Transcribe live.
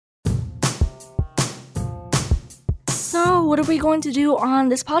So, what are we going to do on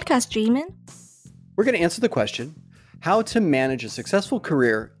this podcast, Jamin? We're going to answer the question, how to manage a successful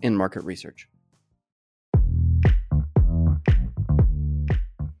career in market research.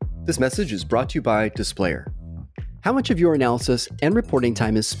 This message is brought to you by Displayer. How much of your analysis and reporting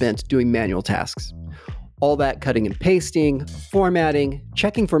time is spent doing manual tasks? All that cutting and pasting, formatting,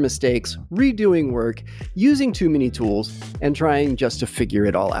 checking for mistakes, redoing work, using too many tools, and trying just to figure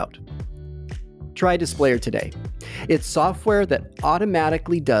it all out. Try Displayer today. It's software that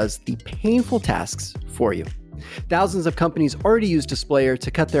automatically does the painful tasks for you. Thousands of companies already use Displayer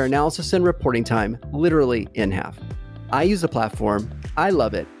to cut their analysis and reporting time literally in half. I use the platform, I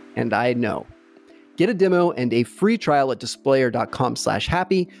love it, and I know. Get a demo and a free trial at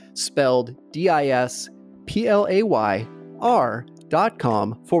displayer.com/happy, spelled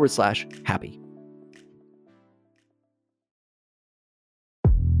DISPLAYR.com/happy.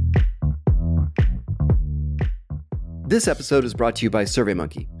 This episode is brought to you by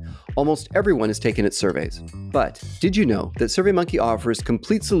SurveyMonkey. Almost everyone has taken its surveys, but did you know that SurveyMonkey offers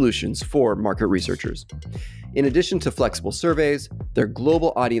complete solutions for market researchers? In addition to flexible surveys, their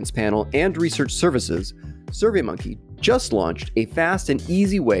global audience panel, and research services, SurveyMonkey just launched a fast and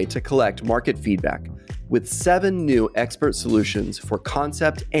easy way to collect market feedback with 7 new expert solutions for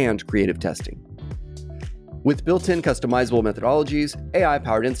concept and creative testing. With built-in customizable methodologies,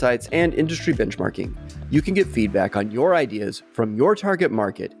 AI-powered insights, and industry benchmarking, you can get feedback on your ideas from your target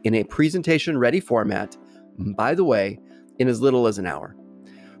market in a presentation-ready format, by the way, in as little as an hour.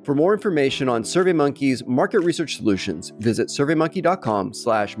 For more information on SurveyMonkey's market research solutions, visit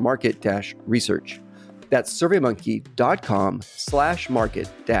surveymonkey.com/market-research. That's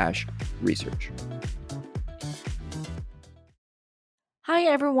surveymonkey.com/market-research. Hi,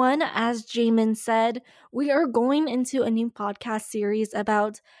 everyone. As Jamin said, we are going into a new podcast series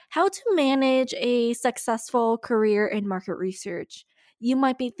about how to manage a successful career in market research. You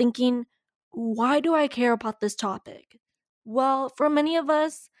might be thinking, why do I care about this topic? Well, for many of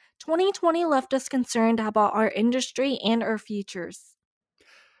us, 2020 left us concerned about our industry and our futures.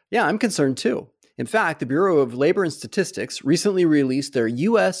 Yeah, I'm concerned too. In fact, the Bureau of Labor and Statistics recently released their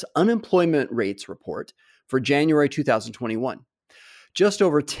U.S. unemployment rates report for January 2021. Just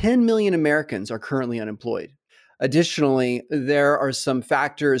over 10 million Americans are currently unemployed. Additionally, there are some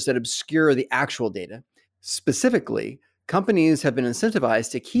factors that obscure the actual data. Specifically, companies have been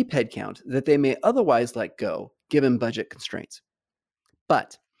incentivized to keep headcount that they may otherwise let go given budget constraints.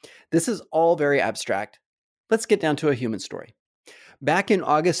 But this is all very abstract. Let's get down to a human story. Back in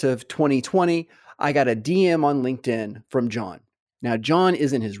August of 2020, I got a DM on LinkedIn from John. Now, John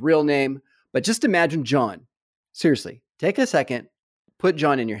isn't his real name, but just imagine John. Seriously, take a second. Put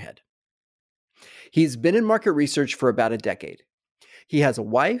John in your head. He's been in market research for about a decade. He has a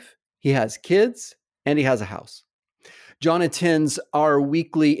wife, he has kids, and he has a house. John attends our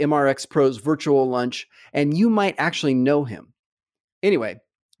weekly MRX Pros virtual lunch, and you might actually know him. Anyway,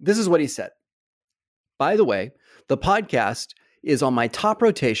 this is what he said. By the way, the podcast is on my top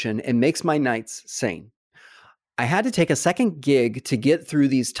rotation and makes my nights sane. I had to take a second gig to get through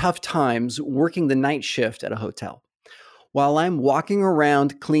these tough times working the night shift at a hotel. While I'm walking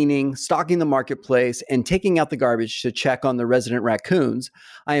around cleaning, stocking the marketplace, and taking out the garbage to check on the resident raccoons,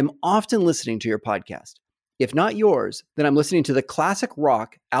 I am often listening to your podcast. If not yours, then I'm listening to the Classic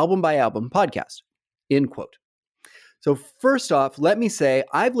Rock Album by Album podcast, end quote. So first off, let me say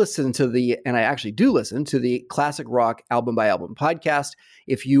I've listened to and I actually do listen to the Classic Rock Album by Album podcast.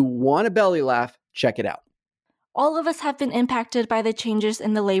 If you want a belly laugh, check it out. All of us have been impacted by the changes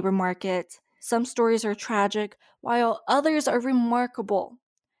in the labor market. Some stories are tragic, while others are remarkable.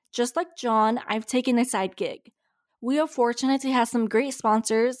 Just like John, I've taken a side gig. We are fortunate to have some great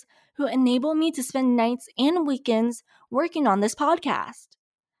sponsors who enable me to spend nights and weekends working on this podcast.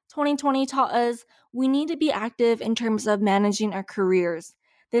 2020 taught us we need to be active in terms of managing our careers.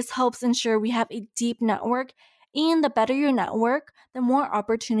 This helps ensure we have a deep network, and the better your network, the more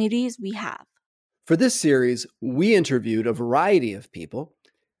opportunities we have. For this series, we interviewed a variety of people.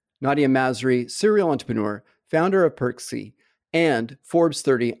 Nadia Masri, serial entrepreneur, founder of Perksy, and Forbes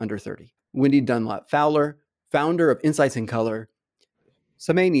 30 Under 30. Wendy Dunlop Fowler, founder of Insights in Color.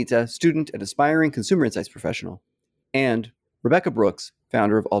 Samay Nita, student and aspiring consumer insights professional. And Rebecca Brooks,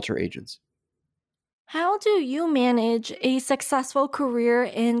 founder of Alter Agents. How do you manage a successful career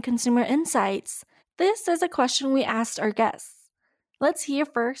in consumer insights? This is a question we asked our guests. Let's hear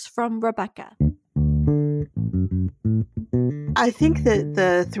first from Rebecca. I think that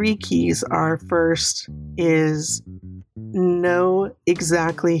the 3 keys are first is know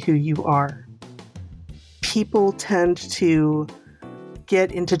exactly who you are. People tend to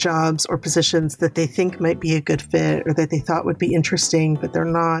get into jobs or positions that they think might be a good fit or that they thought would be interesting, but they're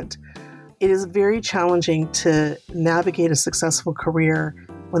not. It is very challenging to navigate a successful career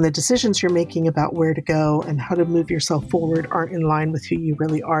when the decisions you're making about where to go and how to move yourself forward aren't in line with who you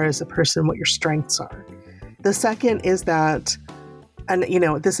really are as a person, what your strengths are. The second is that, and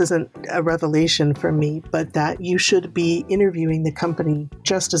this isn't a revelation from me, but that you should be interviewing the company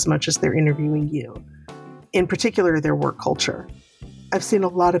just as much as they're interviewing you. In particular, their work culture. I've seen a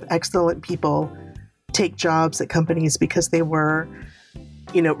lot of excellent people take jobs at companies because they were,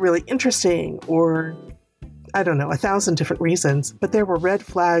 really interesting or, 1,000 different reasons. But there were red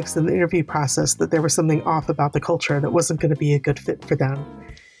flags in the interview process that there was something off about the culture that wasn't going to be a good fit for them.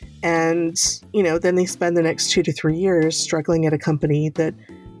 And, then they spend the next 2 to 3 years struggling at a company that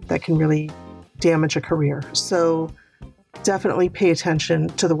can really damage a career. So definitely pay attention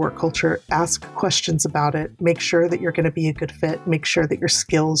to the work culture, ask questions about it, make sure that you're going to be a good fit, make sure that your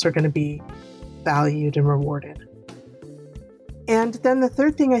skills are going to be valued and rewarded. And then the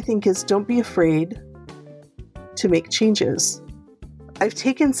third thing I think is don't be afraid to make changes. I've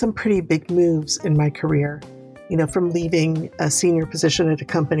taken some pretty big moves in my career, from leaving a senior position at a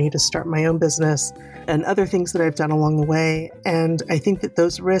company to start my own business and other things that I've done along the way. And I think that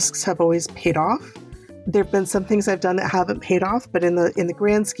those risks have always paid off. There have been some things I've done that haven't paid off, but in the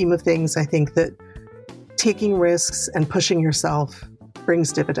grand scheme of things, I think that taking risks and pushing yourself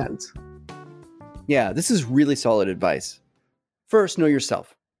brings dividends. Yeah, this is really solid advice. First, know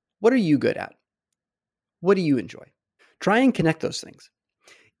yourself. What are you good at? What do you enjoy? Try and connect those things.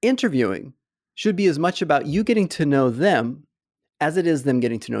 Interviewing should be as much about you getting to know them as it is them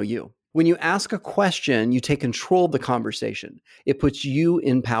getting to know you. When you ask a question, you take control of the conversation. It puts you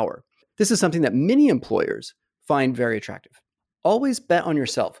in power. This is something that many employers find very attractive. Always bet on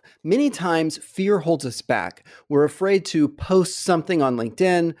yourself. Many times, fear holds us back. We're afraid to post something on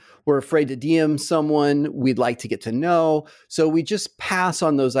LinkedIn. We're afraid to DM someone we'd like to get to know. So we just pass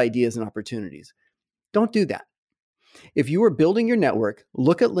on those ideas and opportunities. Don't do that. If you are building your network,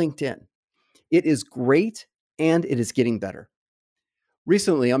 look at LinkedIn. It is great and it is getting better.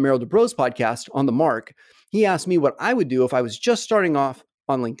 Recently, on Meryl Dubro's podcast, On the Mark, he asked me what I would do if I was just starting off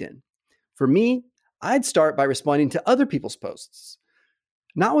on LinkedIn. For me, I'd start by responding to other people's posts,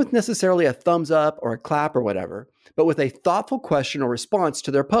 not with necessarily a thumbs up or a clap or whatever, but with a thoughtful question or response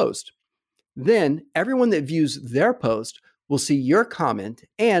to their post. Then everyone that views their post will see your comment,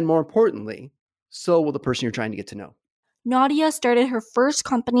 and more importantly, so will the person you're trying to get to know. Nadia started her first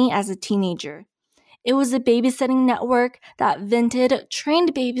company as a teenager. It was a babysitting network that vented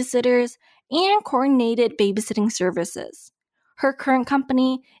trained babysitters and coordinated babysitting services. Her current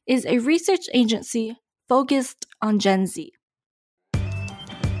company is a research agency focused on Gen Z.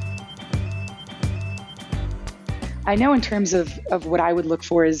 I know in terms of what I would look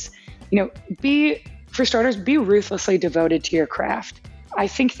for is, be ruthlessly devoted to your craft. I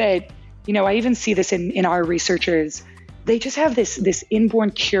think that, I even see this in our researchers. They just have this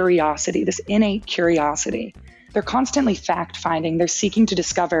inborn curiosity, this innate curiosity. They're constantly fact-finding, they're seeking to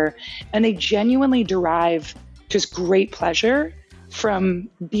discover, and they genuinely derive just great pleasure from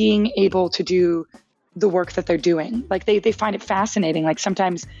being able to do the work that they're doing. Like they find it fascinating. Like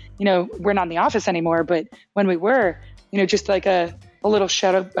sometimes, we're not in the office anymore, but when we were, just like a little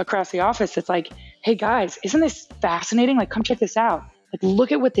shout across the office, it's like, hey guys, isn't this fascinating? Like, come check this out. Like,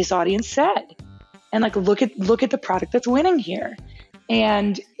 look at what this audience said. And like, look at the product that's winning here.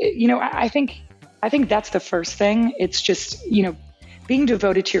 And, I think that's the first thing. It's just, being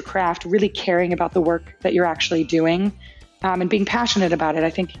devoted to your craft, really caring about the work that you're actually doing, and being passionate about it. I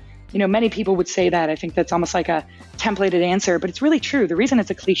think, many people would say that. I think that's almost like a templated answer, but it's really true. The reason it's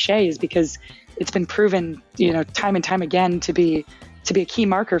a cliche is because it's been proven, time and time again to be a key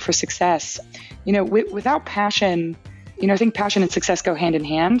marker for success. Without passion, I think passion and success go hand in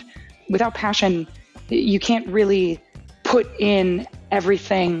hand. Without passion, you can't really put in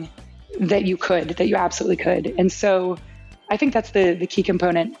everything that you absolutely could. And so I think that's the key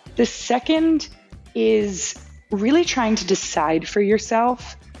component. The second is really trying to decide for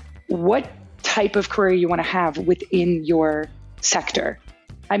yourself what type of career you want to have within your sector.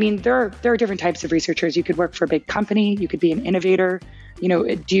 I mean, there are different types of researchers. You could work for a big company. You could be an innovator.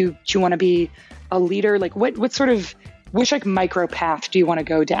 Do you want to be a leader? Like which micro path do you want to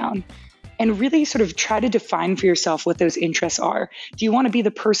go down? And really sort of try to define for yourself what those interests are. Do you want to be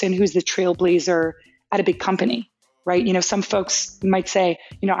the person who's the trailblazer at a big company, right? Some folks might say,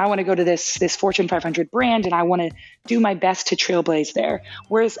 I want to go to this Fortune 500 brand and I want to do my best to trailblaze there.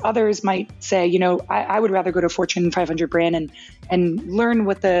 Whereas others might say, I would rather go to a Fortune 500 brand and learn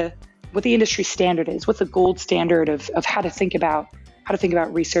what the industry standard is, what's the gold standard of how to think about how to think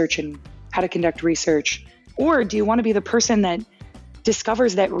about research and how to conduct research? Or do you want to be the person that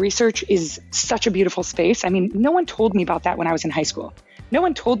discovers that research is such a beautiful space? I mean, no one told me about that when I was in high school. No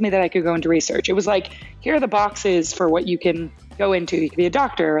one told me that I could go into research. It was like, here are the boxes for what you can go into. You can be a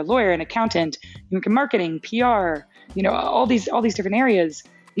doctor, a lawyer, an accountant, you can marketing, PR, all these different areas.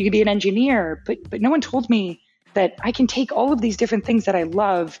 You could be an engineer, but no one told me that I can take all of these different things that I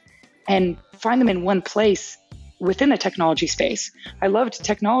love and find them in one place within the technology space. I loved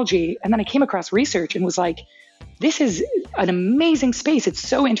technology, and then I came across research and was like, this is an amazing space. It's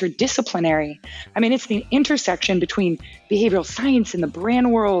so interdisciplinary. I mean, it's the intersection between behavioral science and the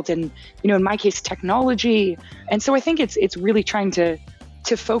brand world and, in my case, technology. And so I think it's really trying to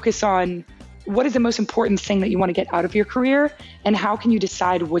focus on what is the most important thing that you want to get out of your career, and how can you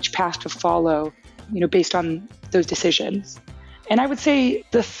decide which path to follow, based on those decisions. And I would say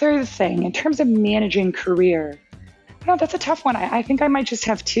the third thing, in terms of managing career, that's a tough one. I think I might just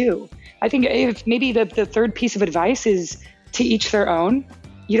have two. I think if maybe the third piece of advice is to each their own.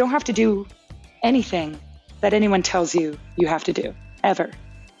 You don't have to do anything that anyone tells you you have to do, ever.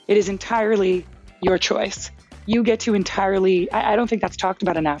 It is entirely your choice. You get to entirely, I don't think that's talked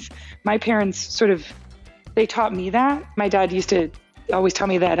about enough. My parents they taught me that. My dad used to always tell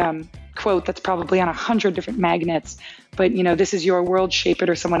me that quote that's probably on 100 different magnets, but this is your world, shape it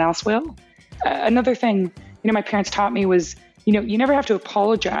or someone else will. Another thing, my parents taught me was, you never have to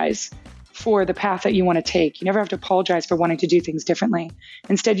apologize for the path that you want to take. You never have to apologize for wanting to do things differently.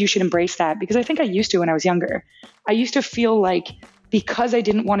 Instead, you should embrace that, because I think I used to when I was younger. I used to feel like because I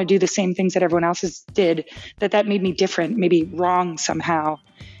didn't want to do the same things that everyone else did, that made me different, maybe wrong somehow.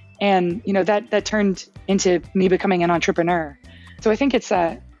 And, that turned into me becoming an entrepreneur. So I think it's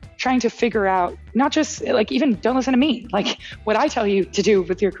trying to figure out, not just even don't listen to me, what I tell you to do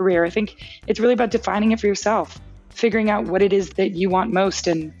with your career. I think it's really about defining it for yourself, figuring out what it is that you want most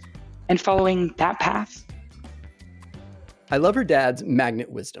and following that path. I love her dad's magnet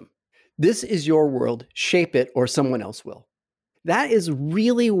wisdom. This is your world, shape it or someone else will. That is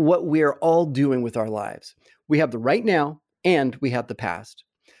really what we're all doing with our lives. We have the right now and we have the past,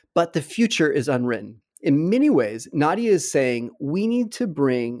 but the future is unwritten. In many ways, Nadia is saying we need to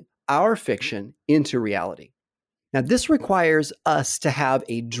bring our fiction into reality. Now, this requires us to have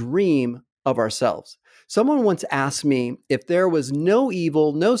a dream of ourselves. Someone once asked me if there was no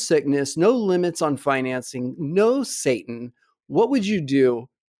evil, no sickness, no limits on financing, no Satan, what would you do?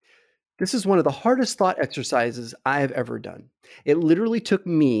 This is one of the hardest thought exercises I have ever done. It literally took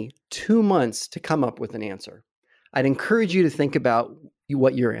me 2 months to come up with an answer. I'd encourage you to think about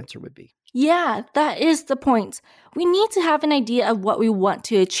what your answer would be. Yeah, that is the point. We need to have an idea of what we want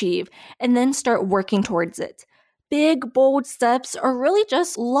to achieve and then start working towards it. Big, bold steps are really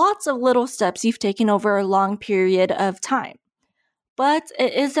just lots of little steps you've taken over a long period of time. But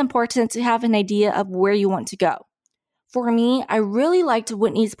it is important to have an idea of where you want to go. For me, I really liked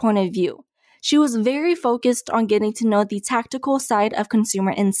Whitney's point of view. She was very focused on getting to know the tactical side of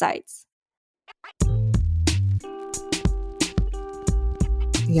consumer insights.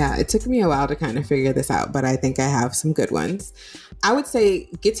 Yeah, it took me a while to kind of figure this out, but I think I have some good ones. I would say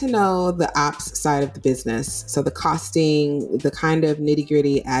get to know the ops side of the business. So the costing, the kind of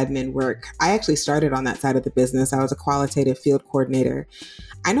nitty-gritty admin work. I actually started on that side of the business. I was a qualitative field coordinator.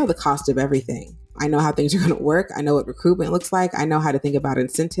 I know the cost of everything. I know how things are going to work. I know what recruitment looks like. I know how to think about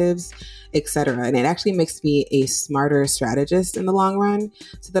incentives, etc. And it actually makes me a smarter strategist in the long run,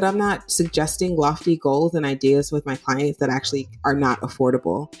 so that I'm not suggesting lofty goals and ideas with my clients that actually are not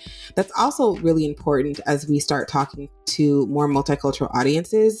affordable. That's also really important as we start talking to more multicultural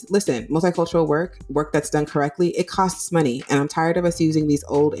audiences. Listen, multicultural work that's done correctly, it costs money. And I'm tired of us using these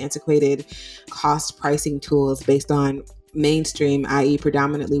old, antiquated cost pricing tools based on mainstream, i.e.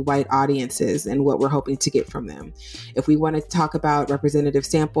 predominantly white audiences and what we're hoping to get from them. If we want to talk about representative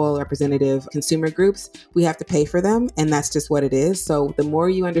sample, representative consumer groups, we have to pay for them, and that's just what it is. So the more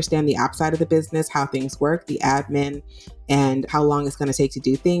you understand the ops side of the business, how things work, the admin, and how long it's going to take to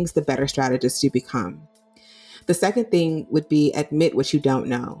do things, the better strategist you become. The second thing would be admit what you don't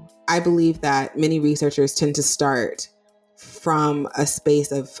know. I believe that many researchers tend to start from a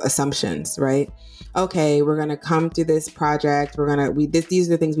space of assumptions, right? Okay, we're going to come to this project. These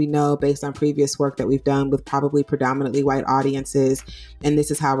are the things we know based on previous work that we've done with probably predominantly white audiences. And this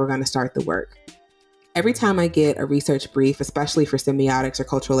is how we're going to start the work. Every time I get a research brief, especially for semiotics or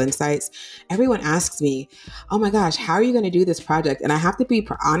cultural insights, everyone asks me, oh my gosh, how are you going to do this project? And I have to be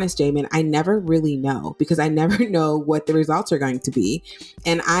honest, Jamin, I never really know because I never know what the results are going to be.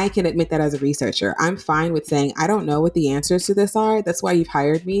 And I can admit that as a researcher. I'm fine with saying, I don't know what the answers to this are. That's why you've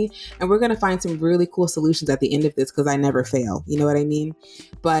hired me. And we're going to find some really cool solutions at the end of this because I never fail. You know what I mean?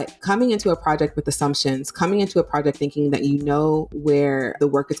 But coming into a project with assumptions, coming into a project thinking that you know where the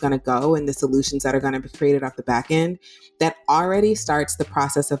work is going to go and the solutions that are going to be created off the back end, that already starts the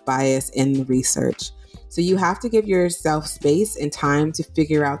process of bias in the research. So you have to give yourself space and time to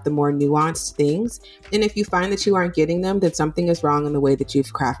figure out the more nuanced things. And if you find that you aren't getting them, then something is wrong in the way that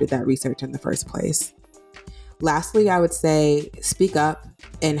you've crafted that research in the first place. Lastly, I would say speak up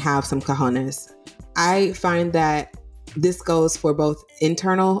and have some cojones. I find that this goes for both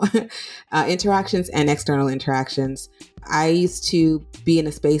internal interactions and external interactions. I used to be in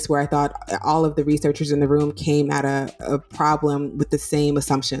a space where I thought all of the researchers in the room came at a problem with the same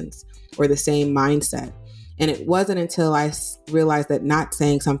assumptions or the same mindset. And it wasn't until I realized that not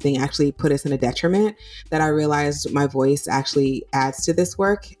saying something actually put us in a detriment that I realized my voice actually adds to this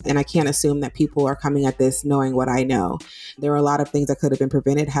work. And I can't assume that people are coming at this knowing what I know. There are a lot of things that could have been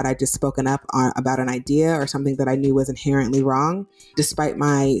prevented had I just spoken up about an idea or something that I knew was inherently wrong, despite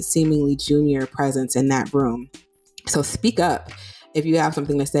my seemingly junior presence in that room. So speak up. If you have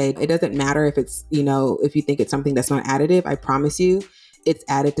something to say, it doesn't matter if it's, if you think it's something that's not additive, I promise you it's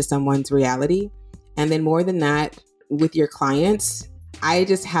added to someone's reality. And then more than that, with your clients, I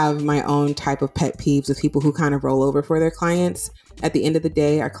just have my own type of pet peeves with people who kind of roll over for their clients. At the end of the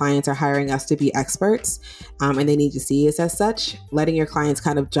day, our clients are hiring us to be experts, and they need to see us as such. Letting your clients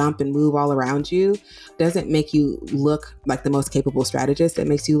kind of jump and move all around you doesn't make you look like the most capable strategist. It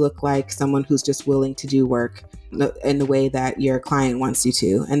makes you look like someone who's just willing to do work in the way that your client wants you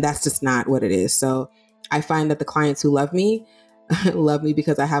to. And that's just not what it is. So I find that the clients who love me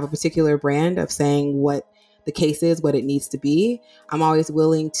because I have a particular brand of saying what the case is, what it needs to be. I'm always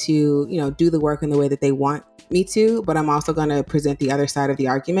willing to, do the work in the way that they want me to, but I'm also going to present the other side of the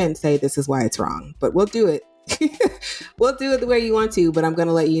argument and say, this is why it's wrong, but we'll do it. We'll do it the way you want to, but I'm going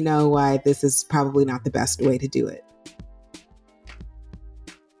to let you know why this is probably not the best way to do it.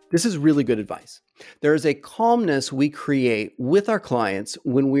 This is really good advice. There is a calmness we create with our clients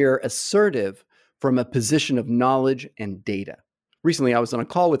when we are assertive from a position of knowledge and data. Recently, I was on a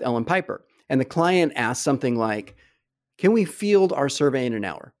call with Ellen Piper, and the client asked something like, can we field our survey in an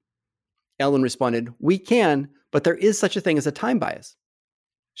hour? Ellen responded, we can, but there is such a thing as a time bias.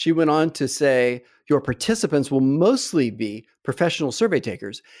 She went on to say, your participants will mostly be professional survey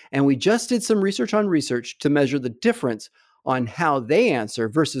takers, and we just did some research on research to measure the difference on how they answer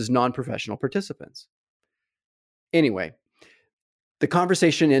versus non-professional participants. Anyway, the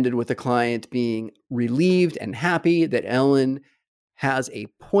conversation ended with the client being relieved and happy that Ellen has a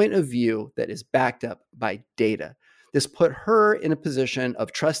point of view that is backed up by data. This put her in a position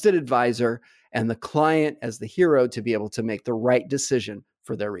of trusted advisor and the client as the hero to be able to make the right decision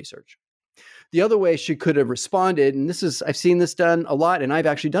for their research. The other way she could have responded, and I've seen this done a lot, and I've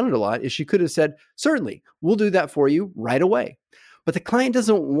actually done it a lot, is she could have said, certainly, we'll do that for you right away. But the client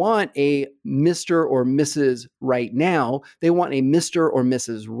doesn't want a Mr. or Mrs. Right now. They want a Mr. or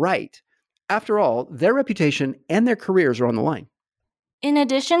Mrs. Right. After all, their reputation and their careers are on the line. In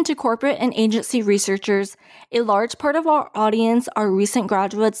addition to corporate and agency researchers, a large part of our audience are recent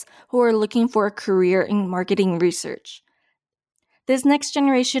graduates who are looking for a career in marketing research. This next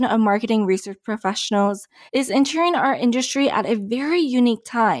generation of marketing research professionals is entering our industry at a very unique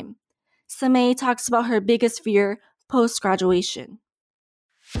time. Samay talks about her biggest fear post-graduation.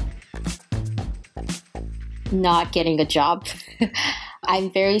 Not getting a job.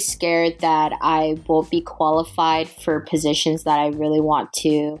 I'm very scared that I won't be qualified for positions that I really want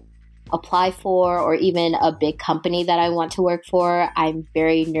to apply for, or even a big company that I want to work for. I'm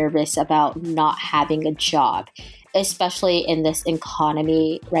very nervous about not having a job, especially in this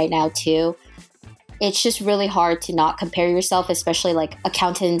economy right now too. It's just really hard to not compare yourself, especially like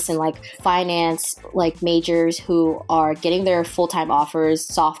accountants and like finance like majors who are getting their full-time offers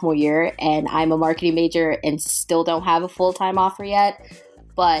sophomore year, and I'm a marketing major and still don't have a full-time offer yet.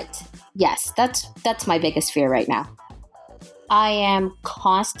 But yes, that's my biggest fear right now. I am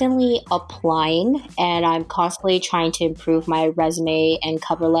constantly applying, and I'm constantly trying to improve my resume and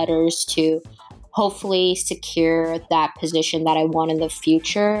cover letters to hopefully secure that position that I want in the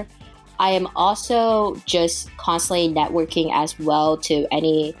future. I am also just constantly networking as well to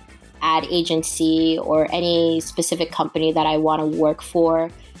any ad agency or any specific company that I want to work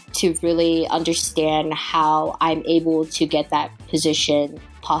for to really understand how I'm able to get that position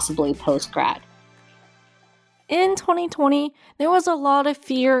possibly post-grad. In 2020, there was a lot of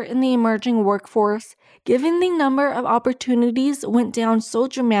fear in the emerging workforce, given the number of opportunities went down so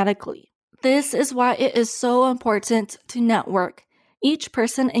dramatically. This is why it is so important to network. Each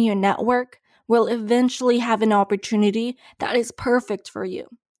person in your network will eventually have an opportunity that is perfect for you.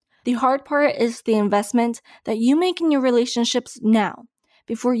 The hard part is the investment that you make in your relationships now,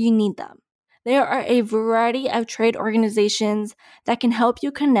 before you need them. There are a variety of trade organizations that can help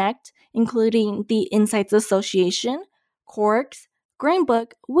you connect, including the Insights Association, Quarks,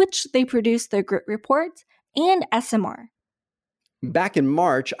 Greenbook, which they produce their Grit Report, and SMR. Back in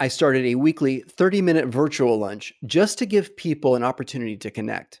March, I started a weekly 30-minute virtual lunch just to give people an opportunity to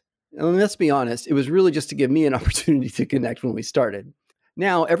connect. And let's be honest, it was really just to give me an opportunity to connect when we started.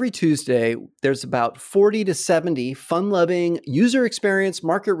 Now, every Tuesday, there's about 40 to 70 fun-loving user experience,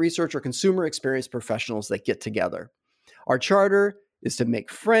 market research, or consumer experience professionals that get together. Our charter is to make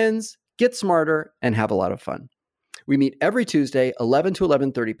friends, get smarter, and have a lot of fun. We meet every Tuesday, 11 to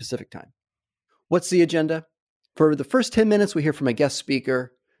 11:30 Pacific time. What's the agenda? For the first 10 minutes, we hear from a guest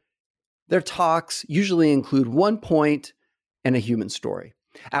speaker. Their talks usually include one point and a human story.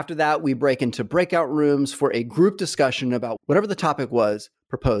 After that, we break into breakout rooms for a group discussion about whatever the topic was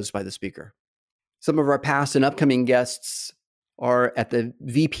proposed by the speaker. Some of our past and upcoming guests are at the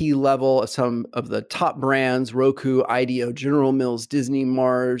VP level of some of the top brands: Roku, IDEO, General Mills, Disney,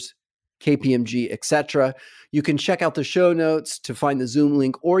 Mars, KPMG, etc. You can check out the show notes to find the Zoom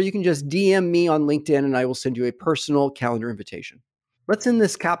link, or you can just DM me on LinkedIn and I will send you a personal calendar invitation. Let's end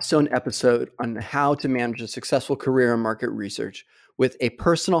this capstone episode on how to manage a successful career in market research with a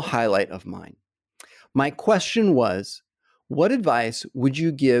personal highlight of mine. My question was, what advice would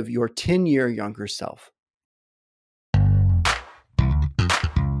you give your 10-year younger self?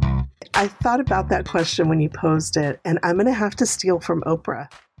 I thought about that question when you posed it, and I'm going to have to steal from Oprah.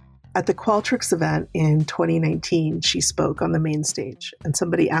 At the Qualtrics event in 2019, she spoke on the main stage, and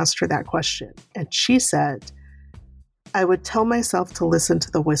somebody asked her that question. And she said, I would tell myself to listen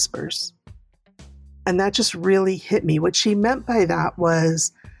to the whispers. And that just really hit me. What she meant by that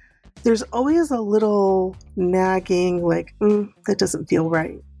was there's always a little nagging, like, that doesn't feel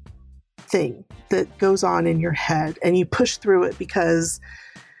right thing that goes on in your head. And you push through it because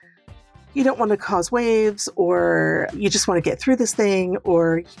you don't want to cause waves, or you just want to get through this thing,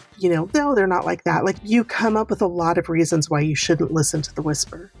 or, no, they're not like that. Like, you come up with a lot of reasons why you shouldn't listen to the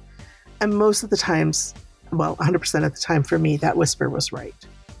whisper. And most of the times, 100% of the time for me, that whisper was right.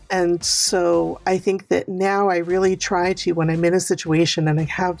 And so I think that now I really try to, when I'm in a situation and I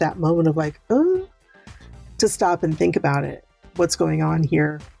have that moment of like, to stop and think about it. What's going on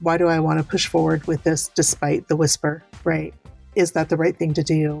here? Why do I want to push forward with this despite the whisper, right? Is that the right thing to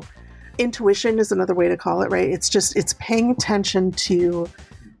do? Intuition is another way to call it, right? It's paying attention to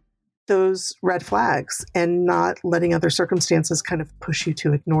those red flags and not letting other circumstances kind of push you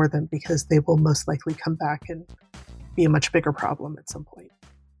to ignore them, because they will most likely come back and be a much bigger problem at some point.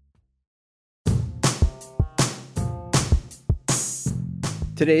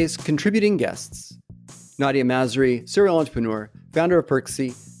 Today's contributing guests: Nadia Masri, serial entrepreneur, founder of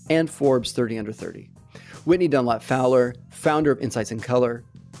Perksy and Forbes 30 Under 30. Whitney Dunlap Fowler, founder of Insights in Color.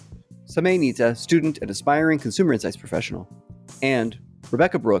 Samay Nita, student and aspiring consumer insights professional. And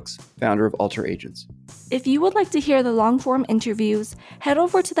Rebecca Brooks, founder of Alter Agents. If you would like to hear the long-form interviews, head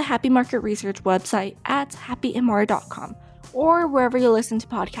over to the Happy Market Research website at happymr.com or wherever you listen to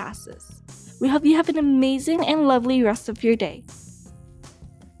podcasts. We hope you have an amazing and lovely rest of your day.